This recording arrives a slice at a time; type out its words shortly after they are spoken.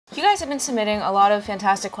You guys have been submitting a lot of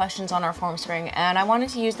fantastic questions on our form spring, and I wanted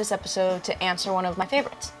to use this episode to answer one of my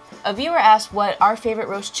favorites. A viewer asked what our favorite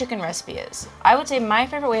roast chicken recipe is. I would say my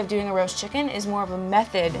favorite way of doing a roast chicken is more of a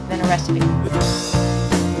method than a recipe.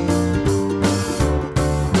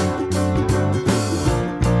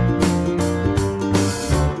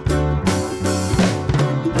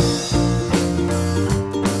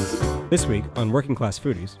 This week on Working Class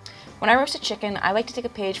Foodies. When I roast a chicken, I like to take a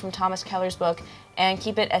page from Thomas Keller's book and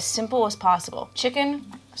keep it as simple as possible.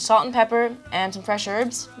 Chicken, salt and pepper, and some fresh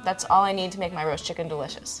herbs. That's all I need to make my roast chicken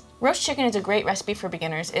delicious. Roast chicken is a great recipe for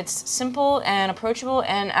beginners. It's simple and approachable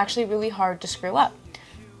and actually really hard to screw up.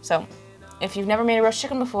 So, if you've never made a roast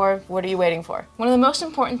chicken before, what are you waiting for? One of the most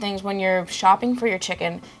important things when you're shopping for your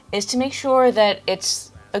chicken is to make sure that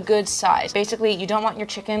it's a good size. Basically, you don't want your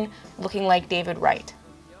chicken looking like David Wright.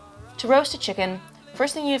 To roast a chicken,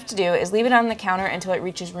 first thing you have to do is leave it on the counter until it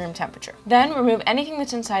reaches room temperature. Then remove anything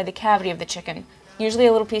that's inside the cavity of the chicken, usually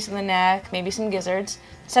a little piece of the neck, maybe some gizzards.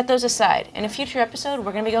 Set those aside. In a future episode,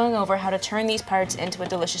 we're going to be going over how to turn these parts into a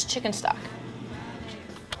delicious chicken stock.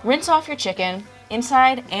 Rinse off your chicken,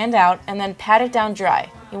 inside and out, and then pat it down dry.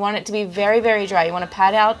 You want it to be very, very dry. You want to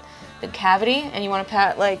pat out the cavity, and you want to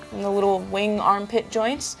pat like the little wing armpit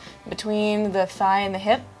joints between the thigh and the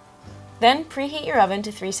hip. Then preheat your oven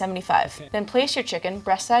to 375. Then place your chicken,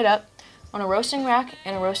 breast side up, on a roasting rack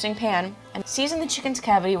in a roasting pan, and season the chicken's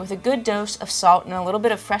cavity with a good dose of salt and a little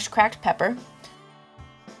bit of fresh cracked pepper,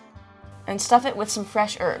 and stuff it with some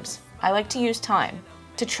fresh herbs. I like to use thyme.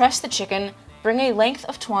 To truss the chicken, bring a length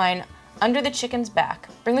of twine under the chicken's back.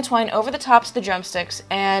 Bring the twine over the tops of the drumsticks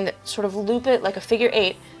and sort of loop it like a figure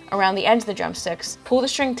 8 around the ends of the drumsticks. Pull the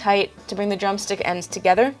string tight to bring the drumstick ends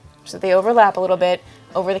together so that they overlap a little bit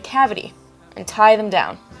over the cavity, and tie them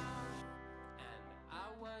down.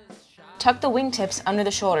 Tuck the wingtips under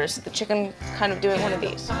the shoulders, the chicken kind of doing one of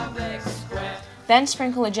these. Then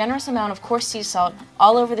sprinkle a generous amount of coarse sea salt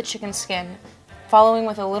all over the chicken's skin, following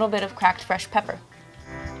with a little bit of cracked fresh pepper.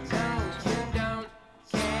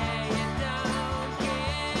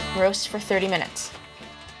 Roast for 30 minutes.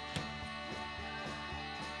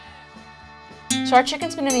 So our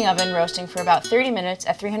chicken's been in the oven roasting for about 30 minutes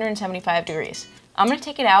at 375 degrees. I'm going to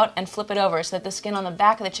take it out and flip it over so that the skin on the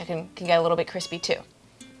back of the chicken can get a little bit crispy too.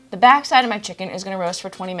 The back side of my chicken is going to roast for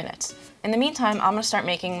 20 minutes. In the meantime, I'm going to start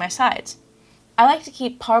making my sides. I like to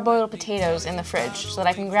keep parboiled potatoes in the fridge so that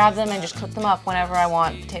I can grab them and just cook them up whenever I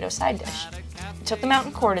want a potato side dish. I took them out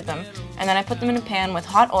and quartered them, and then I put them in a pan with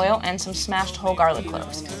hot oil and some smashed whole garlic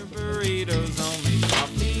cloves.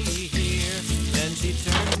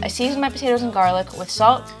 I seasoned my potatoes and garlic with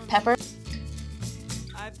salt, pepper,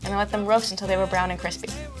 and I let them roast until they were brown and crispy.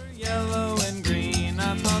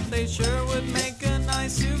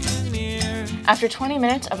 After 20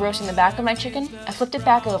 minutes of roasting the back of my chicken, I flipped it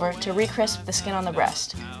back over to re-crisp the skin on the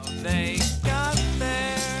breast.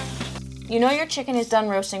 You know your chicken is done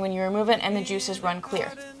roasting when you remove it and the juices run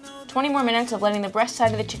clear. 20 more minutes of letting the breast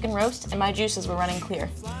side of the chicken roast and my juices were running clear.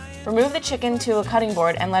 Remove the chicken to a cutting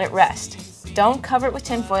board and let it rest. Don't cover it with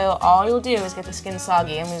tinfoil. All you'll do is get the skin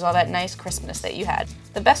soggy and lose all that nice crispness that you had.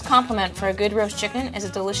 The best complement for a good roast chicken is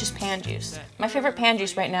a delicious pan juice. My favorite pan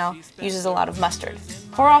juice right now uses a lot of mustard.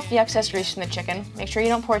 Pour off the excess grease from the chicken. Make sure you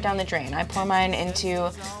don't pour it down the drain. I pour mine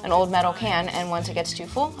into an old metal can, and once it gets too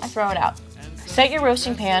full, I throw it out. Set your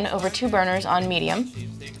roasting pan over 2 burners on medium,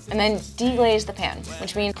 and then deglaze the pan,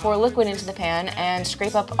 which means pour liquid into the pan and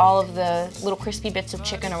scrape up all of the little crispy bits of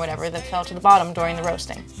chicken or whatever that fell to the bottom during the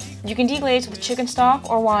roasting. You can deglaze with chicken stock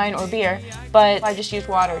or wine or beer, but I just used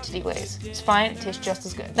water to deglaze. It's fine, it tastes just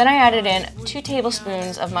as good. Then I added in 2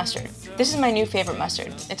 tablespoons of mustard. This is my new favorite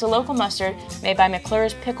mustard. It's a local mustard made by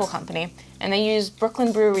McClure's Pickle Company, and they use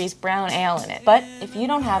Brooklyn Brewery's brown ale in it. But if you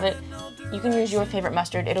don't have it, you can use your favorite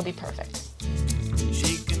mustard. It'll be perfect.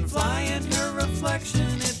 She can fly in her reflection,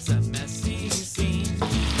 it's a messy scene, but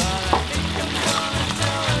I think I'm gonna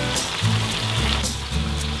tell her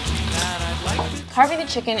that I'd like to... Carving the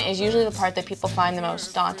chicken is usually the part that people find the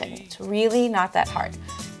most daunting. It's really not that hard.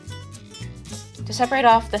 To separate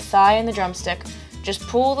off the thigh and the drumstick, just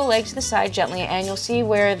pull the leg to the side gently and you'll see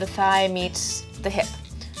where the thigh meets the hip.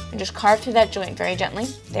 And just carve through that joint very gently.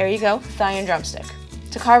 There you go, thigh and drumstick.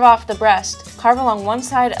 To carve off the breast, carve along one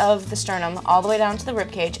side of the sternum all the way down to the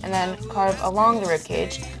ribcage, and then carve along the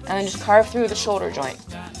ribcage, and then just carve through the shoulder joint.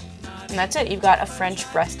 And that's it, you've got a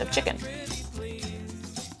French breast of chicken.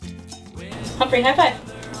 Humphrey, high five!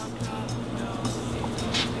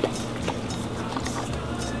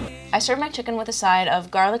 I serve my chicken with a side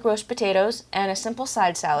of garlic roast potatoes and a simple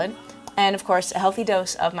side salad, and of course a healthy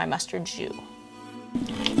dose of my mustard jus.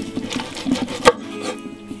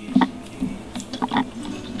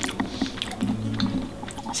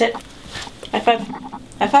 Sit. High five.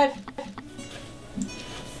 High five.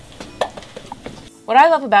 What I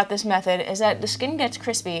love about this method is that the skin gets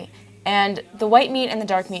crispy and the white meat and the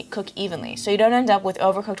dark meat cook evenly, so you don't end up with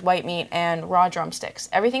overcooked white meat and raw drumsticks.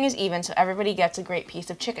 Everything is even, so everybody gets a great piece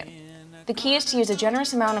of chicken. The key is to use a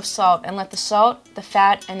generous amount of salt and let the salt, the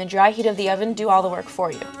fat, and the dry heat of the oven do all the work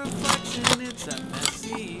for you. It's a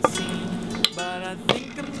messy scene, but I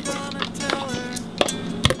think I'm gonna tell her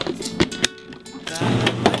that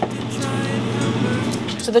I'd like to try and help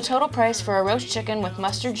her. So the total price for a roast chicken with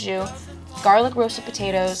mustard jus, garlic roasted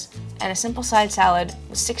potatoes, and a simple side salad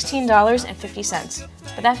was $16.50,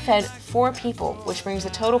 but that fed 4 people, which brings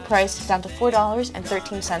the total price down to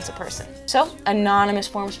 $4.13 a person. So, anonymous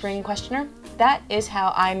Formspring questioner, that is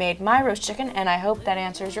how I made my roast chicken, and I hope that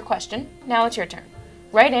answers your question. Now it's your turn.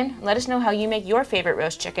 Write in, let us know how you make your favorite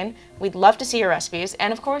roast chicken. We'd love to see your recipes,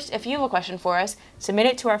 and of course, if you have a question for us, submit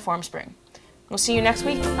it to our Formspring. We'll see you next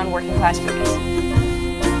week on Working Class Foodies.